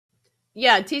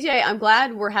Yeah, TJ, I'm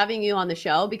glad we're having you on the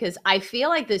show because I feel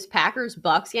like this Packers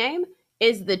Bucks game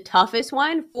is the toughest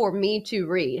one for me to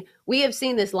read. We have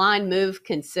seen this line move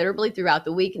considerably throughout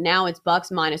the week. Now it's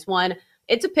Bucks -1.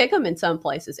 It's a pick 'em in some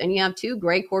places, and you have two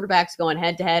great quarterbacks going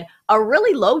head to head. A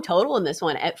really low total in this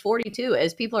one at 42,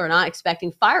 as people are not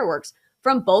expecting fireworks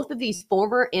from both of these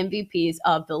former MVPs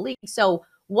of the league. So,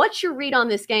 what's your read on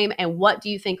this game, and what do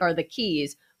you think are the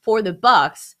keys for the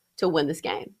Bucks to win this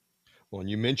game? Well, and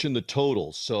you mentioned the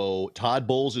totals. So Todd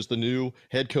Bowles is the new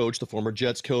head coach, the former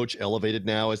Jets coach, elevated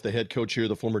now as the head coach here,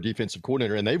 the former defensive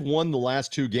coordinator. And they've won the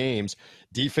last two games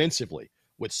defensively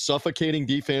with suffocating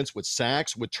defense, with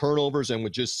sacks, with turnovers, and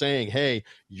with just saying, hey,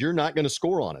 you're not going to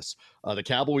score on us. The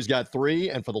Cowboys got three,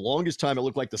 and for the longest time, it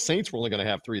looked like the Saints were only going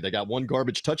to have three. They got one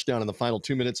garbage touchdown in the final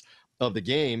 2 minutes of the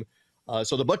game.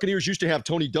 So the Buccaneers used to have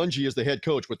Tony Dungy as the head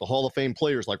coach with the Hall of Fame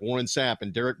players like Warren Sapp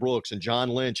and Derek Brooks and John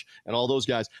Lynch and all those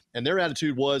guys. And their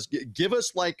attitude was, give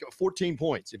us like 14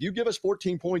 points. If you give us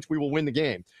 14 points, we will win the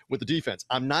game with the defense.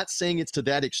 I'm not saying it's to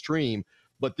that extreme,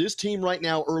 but this team right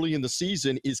now early in the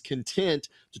season is content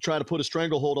to try to put a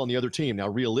stranglehold on the other team. Now,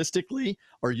 realistically,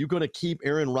 are you going to keep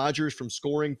Aaron Rodgers from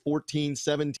scoring 14,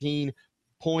 17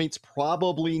 points?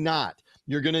 Probably not.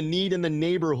 You're going to need in the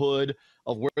neighborhood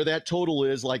of where that total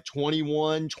is, like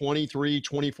 21, 23,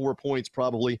 24 points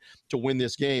probably to win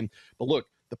this game. But look,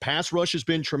 the pass rush has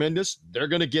been tremendous. They're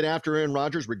going to get after Aaron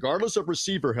Rodgers regardless of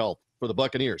receiver health for the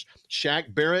Buccaneers.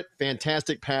 Shaq Barrett,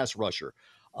 fantastic pass rusher.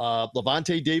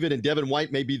 Levante David and Devin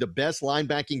White may be the best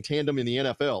linebacking tandem in the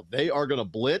NFL. They are going to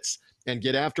blitz and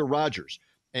get after Rodgers.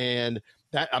 And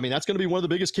that's going to be one of the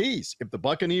biggest keys. If the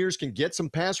Buccaneers can get some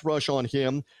pass rush on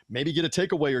him, maybe get a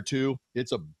takeaway or two,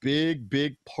 it's a big,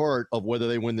 big part of whether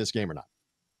they win this game or not.